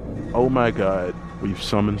moment, oh my God, we've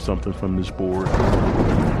summoned something from this board.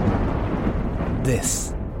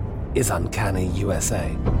 This is Uncanny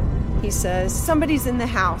USA. He says, somebody's in the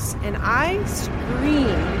house, and I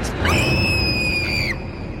screamed.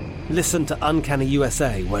 Listen to Uncanny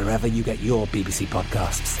USA wherever you get your BBC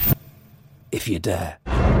podcasts, if you dare.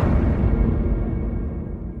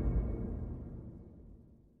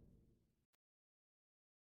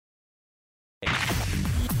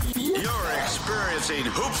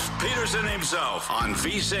 Experiencing Hoops Peterson himself on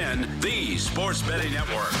VSiN, the Sports Betting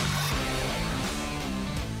Network.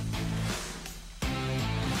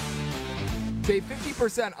 Save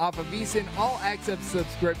 50% off a VSiN all-access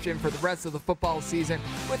subscription for the rest of the football season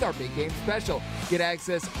with our big game special. Get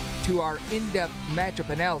access to our in-depth matchup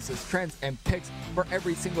analysis, trends, and picks for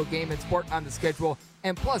every single game and sport on the schedule.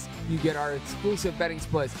 And plus, you get our exclusive betting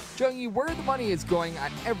splits, showing you where the money is going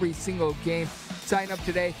on every single game. Sign up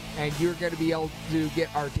today, and you're going to be able to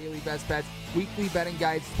get our daily best bets, weekly betting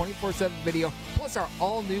guides, 24/7 video, plus our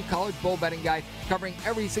all-new college bowl betting guide covering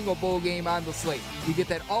every single bowl game on the slate. You get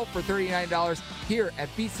that all for $39 here at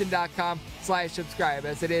VSiN.com/subscribe,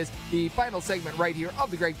 as it is the final segment right here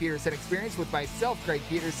of the Greg Peterson Experience with myself, Greg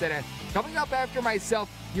Peterson. And coming up after myself,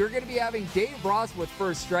 you're going to be having Dave Ross with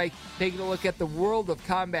First Strike, taking a look at the world of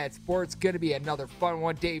combat sports. Going to be another fun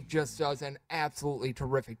one. Dave just does an absolutely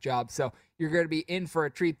terrific job, so you're going to be in for a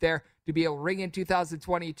treat there to be able to ring in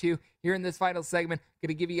 2022 here in this final segment. Going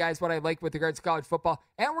to give you guys what I like with regards to college football,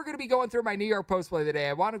 and we're going to be going through my New York Post play today.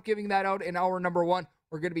 I wound up giving that out in hour number 1.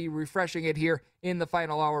 We're going to be refreshing it here in the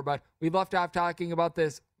final hour, but we left off talking about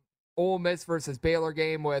this Ole Miss versus Baylor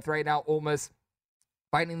game, with right now Ole Miss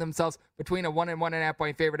finding themselves between a 1 and 1.5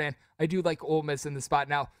 point favorite, and I do like Ole Miss in the spot.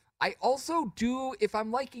 Now, I also do, if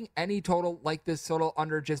I'm liking any total, like this total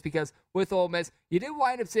under, just because with Ole Miss, you did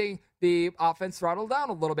wind up seeing the offense throttle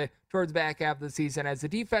down a little bit towards the back half of the season, as the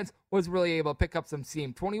defense was really able to pick up some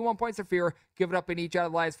steam. 21 points or fewer given up in each out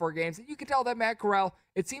of the last 4 games. And you can tell that Matt Corral,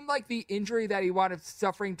 it seemed like the injury that he wound up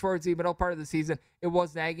suffering towards the middle part of the season, it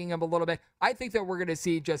was nagging him a little bit. I think that we're going to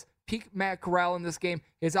see just peak Matt Corral in this game.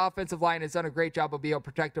 His offensive line has done a great job of being able to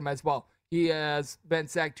protect him as well. He has been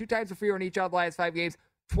sacked 2 times or fewer in each out of the last 5 games.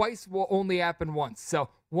 Twice will only happen once. So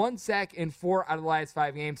 1 sack in 4 out of the last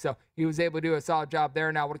 5 games. So he was able to do a solid job there.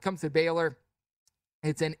 Now, when it comes to Baylor,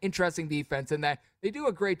 it's an interesting defense in that they do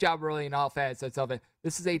a great job really in all facets of it.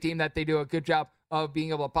 This is a team that they do a good job of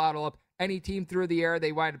being able to bottle up any team through the air.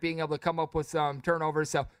 They wind up being able to come up with some turnovers,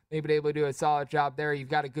 so they've been able to do a solid job there. You've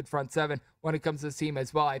got a good front 7 when it comes to this team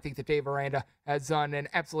as well. I think that Dave Aranda has done an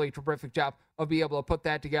absolutely terrific job of being able to put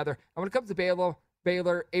that together. And when it comes to Baylor,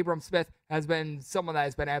 Abram Smith has been someone that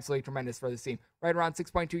has been absolutely tremendous for this team. Right around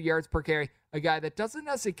 6.2 yards per carry, a guy that doesn't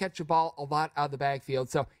necessarily catch the ball a lot out of the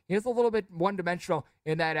backfield. So he is a little bit one-dimensional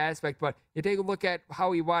in that aspect, but you take a look at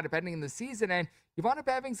how he wound up ending the season, and he wound up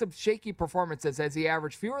having some shaky performances as he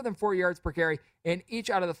averaged fewer than 4 yards per carry in each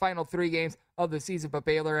out of the final 3 games of the season. But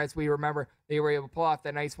Baylor, as we remember, they were able to pull off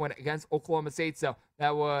that nice win against Oklahoma State, so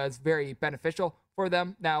that was very beneficial for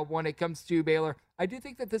them. Now, when it comes to Baylor, I do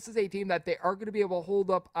think that this is a team that they are going to be able to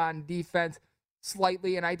hold up on defense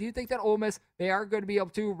slightly, and I do think that Ole Miss, they are going to be able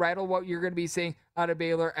to rattle what you're going to be seeing out of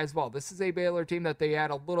Baylor as well. This is a Baylor team that they had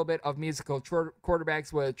a little bit of musical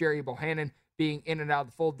quarterbacks with Jerry Bohannon being in and out of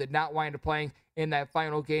the fold, did not wind up playing in that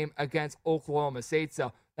final game against Oklahoma State,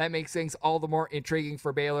 so that makes things all the more intriguing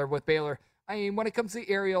for Baylor. With Baylor, I mean, when it comes to the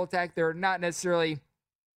aerial attack, they're not necessarily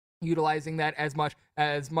utilizing that as much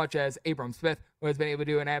as Abram Smith, who has been able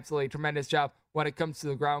to do an absolutely tremendous job when it comes to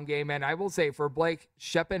the ground game. And I will say for Blake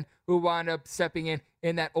Sheppen, who wound up stepping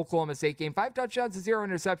in that Oklahoma State game, 5 touchdowns and 0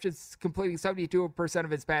 interceptions, completing 72%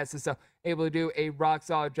 of his passes, so able to do a rock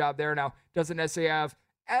solid job there. Now, doesn't necessarily have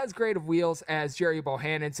as great of wheels as Jerry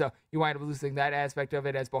Bohannon, so you wind up losing that aspect of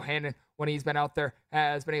it, as Bohannon, when he's been out there,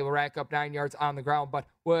 has been able to rack up 9 yards on the ground. But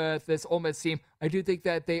with this Ole Miss team, I do think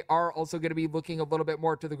that they are also going to be looking a little bit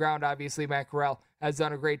more to the ground. Obviously, Matt Corral has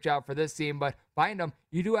done a great job for this team, but behind him,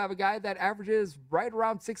 you do have a guy that averages right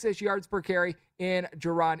around 6-ish yards per carry in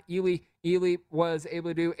Jerron Ely. Ely was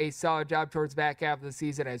able to do a solid job towards the back half of the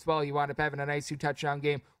season as well. He wound up having a nice 2-touchdown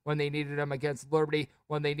game when they needed him against Liberty,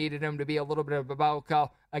 when they needed him to be a little bit of a bell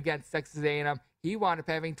cow against Texas A&M. He wound up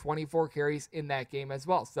having 24 carries in that game as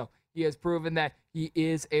well. So he has proven that he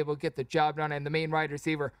is able to get the job done. And the main wide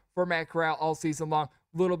receiver for Matt Corral all season long,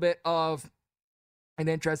 little bit of an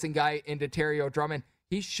interesting guy in Terrio Drummond.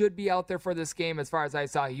 He should be out there for this game. As far as I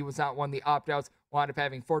saw, he was not one of the opt-outs. Wound up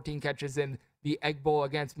having 14 catches in the Egg Bowl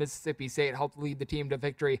against Mississippi State, helped lead the team to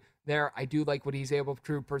victory there. I do like what he's able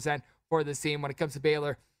to present for this team. When it comes to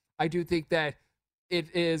Baylor, I do think that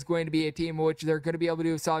it is going to be a team in which they're going to be able to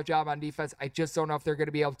do a solid job on defense. I just don't know if they're going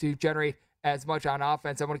to be able to generate as much on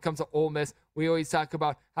offense. And when it comes to Ole Miss, we always talk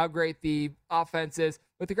about how great the offense is.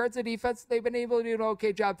 With regards to defense, they've been able to do an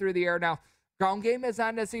okay job through the air. Now, ground game has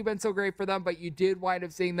not necessarily been so great for them, but you did wind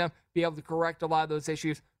up seeing them be able to correct a lot of those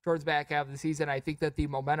issues towards the back half of the season. I think that the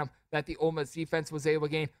momentum that the Ole Miss defense was able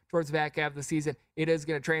to gain towards the back half of the season, it is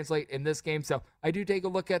going to translate in this game. So I do take a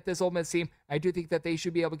look at this Ole Miss team. I do think that they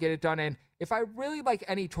should be able to get it done. And if I really like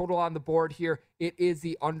any total on the board here, it is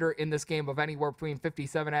the under in this game of anywhere between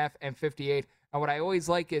 57.5 and 58. And what I always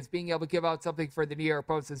like is being able to give out something for the New York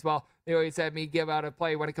Post as well. They always have me give out a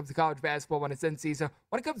play when it comes to college basketball when it's in season.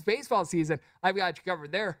 When it comes to baseball season, I've got you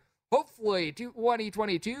covered there. Hopefully,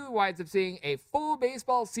 2022 winds up seeing a full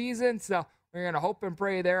baseball season. So we're going to hope and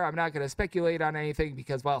pray there. I'm not going to speculate on anything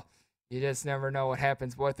because, well, you just never know what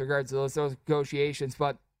happens with regards to those negotiations.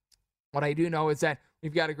 But what I do know is that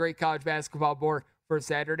we've got a great college basketball board for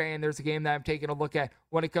Saturday, and there's a game that I'm taking a look at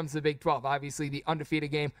when it comes to the Big 12. Obviously, the undefeated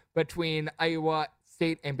game between Iowa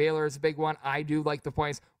State and Baylor is a big one. I do like the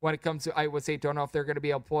points when it comes to Iowa State. Don't know if they're going to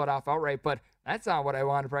be able to pull it off outright, but that's not what I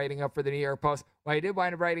wound up writing up for the New York Post. What I did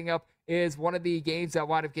wind up writing up is one of the games that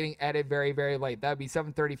wound up getting added very, very late. That would be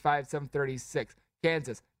 7:35, 7:36.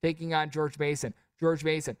 Kansas taking on George Mason. George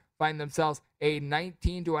Mason find themselves a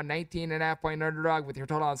 19 to a 19.5 point underdog with your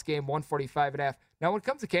total on this game 145.5. Now, when it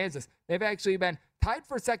comes to Kansas, they've actually been tied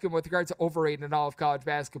for second with regards to overrating in all of college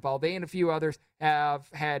basketball. They and a few others have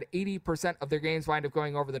had 80% of their games wind up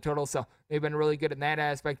going over the total, so they've been really good in that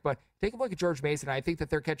aspect. But take a look at George Mason. I think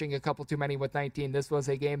that they're catching a couple too many with 19. This was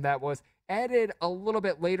a game that was added a little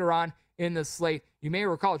bit later on in the slate. You may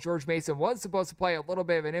recall George Mason was supposed to play a little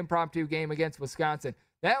bit of an impromptu game against Wisconsin.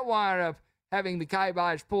 That wound up having the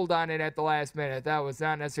kibosh pulled on it at the last minute. That was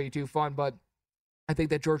not necessarily too fun, but I think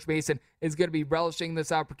that George Mason is going to be relishing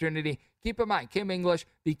this opportunity. Keep in mind, Kim English,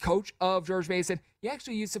 the coach of George Mason, he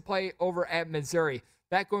actually used to play over at Missouri,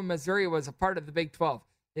 back when Missouri was a part of the Big 12.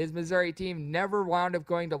 His Missouri team never wound up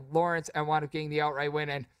going to Lawrence and wound up getting the outright win,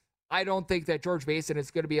 and I don't think that George Mason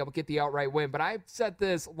is going to be able to get the outright win, but I've set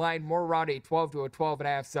this line more around a 12 to a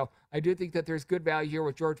 12.5, so I do think that there's good value here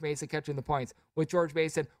with George Mason catching the points. With George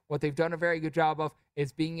Mason, what they've done a very good job of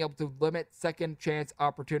is being able to limit second chance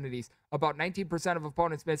opportunities. About 19% of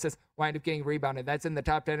opponents' misses wind up getting rebounded. That's in the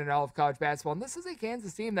top 10 in all of college basketball, and this is a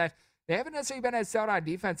Kansas team that they haven't necessarily been as stout on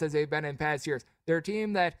defense as they've been in past years. They're a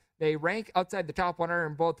team that they rank outside the top 100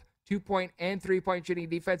 in both 2-point and 3-point shooting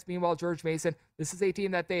defense. Meanwhile, George Mason, this is a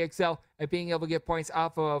team that they excel at being able to get points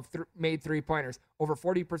off of made three-pointers. Over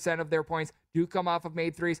 40% of their points do come off of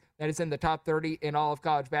made threes. That is in the top 30 in all of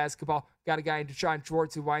college basketball. Got a guy in Deshaun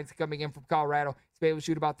Schwartz who winds up coming in from Colorado. He's been able to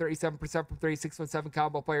shoot about 37% from three. 6'7"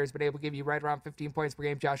 combo player has been able to give you right around 15 points per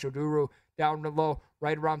game. Josh Oduro down low,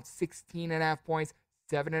 right around 16.5 points,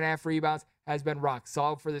 7.5 rebounds. Has been rock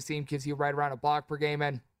solid for this team. Gives you right around a block per game.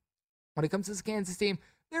 And When it comes to this Kansas team,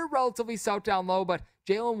 they're relatively stout down low, but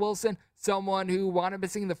Jalen Wilson, someone who wound up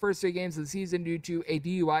missing the first 3 games of the season due to a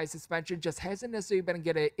DUI suspension, just hasn't necessarily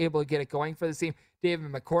been able to get it going for the team.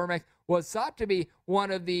 David McCormick was thought to be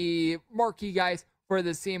one of the marquee guys for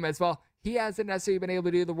this team as well. He hasn't necessarily been able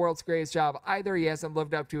to do the world's greatest job either. He hasn't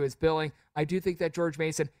lived up to his billing. I do think that George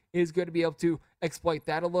Mason is going to be able to exploit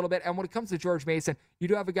that a little bit. And when it comes to George Mason, you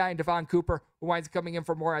do have a guy in Devon Cooper who winds up coming in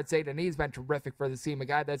for Morehead State, and he's been terrific for the team. A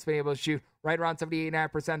guy that's been able to shoot right around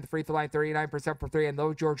 78.5% the free throw line, 39% for 3. And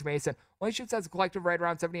though George Mason only shoots as a collective right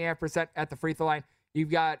around 78% at the free throw line,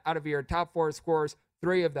 you've got out of your top 4 scorers,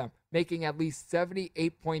 3 of them making at least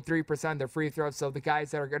 78.3% of their free throws. So the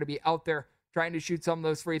guys that are going to be out there trying to shoot some of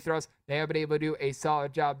those free throws, they have been able to do a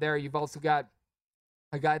solid job there. You've also got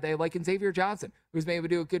a guy they like in Xavier Johnson, who's been able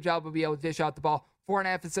to do a good job of being able to dish out the ball.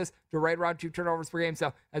 4.5 assists to right around 2 turnovers per game,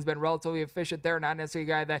 so has been relatively efficient there. Not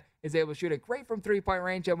necessarily a guy that is able to shoot it great from 3-point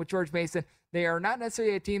range. And with George Mason, they are not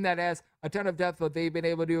necessarily a team that has a ton of depth, but they've been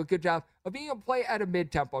able to do a good job of being able to play at a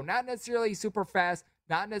mid-tempo. Not necessarily super fast,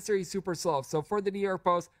 not necessarily super slow. So for the New York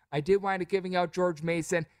Post, I did wind up giving out George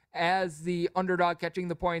Mason as the underdog, catching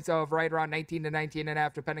the points of right around 19 to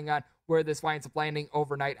 19.5, depending on where this winds up landing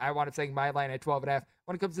overnight. I wound up saying my line at 12.5.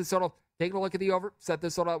 When it comes to total, taking a look at the over, set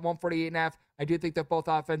this total at 148.5. I do think that both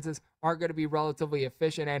offenses are going to be relatively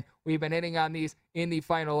efficient, and we've been hitting on these in the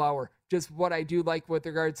final hour. Just what I do like with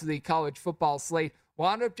regards to the college football slate.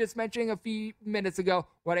 Wound up just mentioning a few minutes ago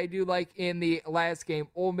what I do like in the last game,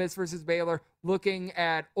 Ole Miss versus Baylor. Looking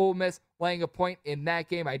at Ole Miss laying a point in that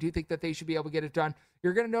game, I do think that they should be able to get it done.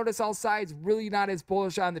 You're going to notice all sides really not as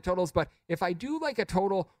bullish on the totals, but if I do like a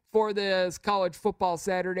total for this college football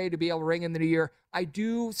Saturday to be able to ring in the new year, I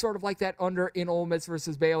do sort of like that under in Ole Miss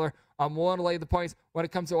versus Baylor. I'm willing to lay the points. When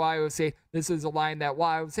it comes to Iowa State, this is a line that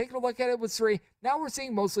while I was taking a look at it with 3, now we're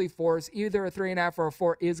seeing mostly 4s. Either a 3.5 or a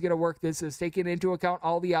 4 is going to work. This is taking into account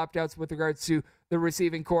all the opt-outs with regards to the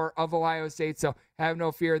receiving core of Ohio State, so have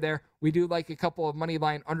no fear there. We do like a couple of money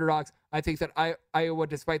line underdogs. I think that Iowa,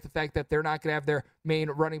 despite the fact that they're not going to have their main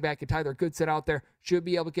running back and Tyler Goodson out there, should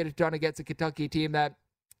be able to get it done against a Kentucky team that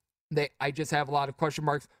I just have a lot of question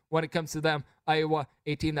marks when it comes to them. Iowa,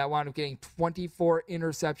 a team that wound up getting 24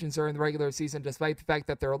 interceptions during the regular season, despite the fact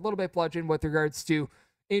that they're a little bit bludgeoned with regards to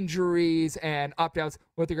injuries and opt-outs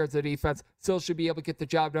with regards to the defense, still should be able to get the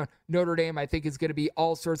job done. Notre Dame, I think, is going to be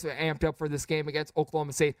all sorts of amped up for this game against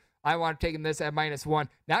Oklahoma State. I want to take this at -1.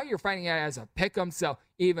 Now you're finding it as a pick'em, so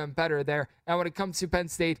even better there. And when it comes to Penn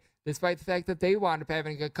State, despite the fact that they wound up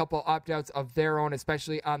having a couple opt-outs of their own,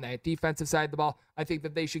 especially on that defensive side of the ball, I think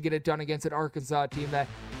that they should get it done against an Arkansas team that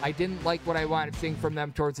I didn't like what I wanted seeing from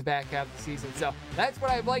them towards the back half of the season. So that's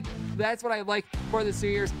what I like. That's what I like for this New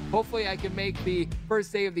Year's. Hopefully I can make the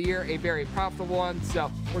first day of the year a very profitable one.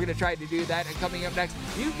 So we're going to try to do that. And coming up next,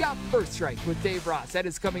 you've got First Strike with Dave Ross. That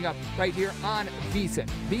is coming up right here on VSiN,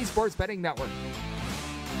 the Sports Betting Network.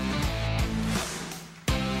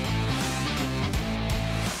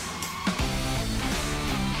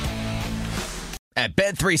 At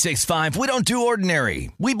Bet365, we don't do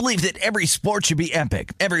ordinary. We believe that every sport should be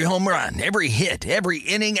epic. Every home run, every hit, every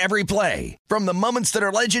inning, every play. From the moments that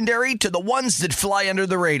are legendary to the ones that fly under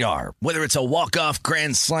the radar. Whether it's a walk-off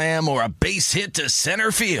grand slam or a base hit to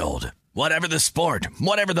center field. Whatever the sport,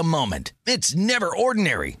 whatever the moment. It's never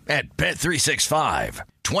ordinary at Bet365.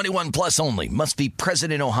 21 plus only. Must be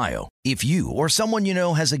present in Ohio. If you or someone you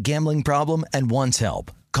know has a gambling problem and wants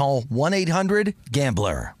help, call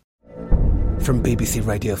 1-800-GAMBLER. From BBC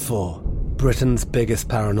Radio 4, Britain's biggest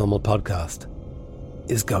paranormal podcast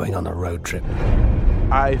is going on a road trip.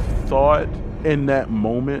 I thought in that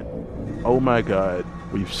moment, oh my God,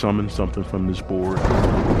 we've summoned something from this board.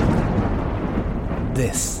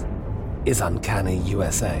 This is Uncanny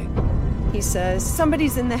USA. He says,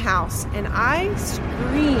 somebody's in the house, and I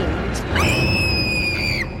screamed.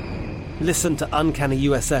 Listen to Uncanny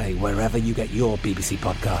USA wherever you get your BBC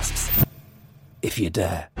podcasts, if you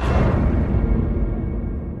dare.